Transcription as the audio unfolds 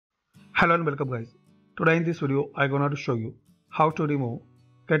Hello and welcome guys. Today in this video I'm gonna to show you how to remove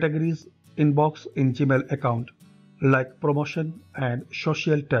categories inbox in Gmail account like promotion and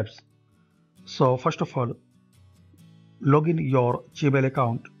social tabs. So first of all, log in your Gmail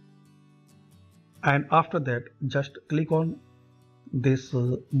account and after that just click on this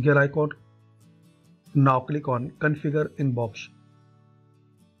gear icon. Now click on configure inbox.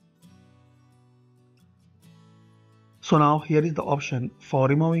 So now here is the option for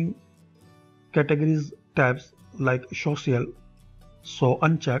removing categories tabs like social. So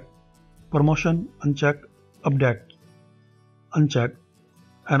uncheck, promotion uncheck, update uncheck,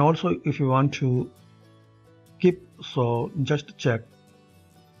 and also if you want to keep, so just check,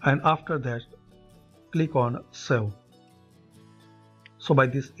 and after that click on save. So by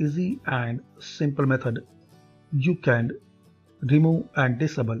this easy and simple method you can remove and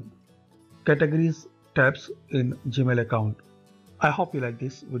disable categories tabs in Gmail account. I hope you like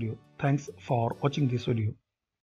this video. Thanks for watching this video.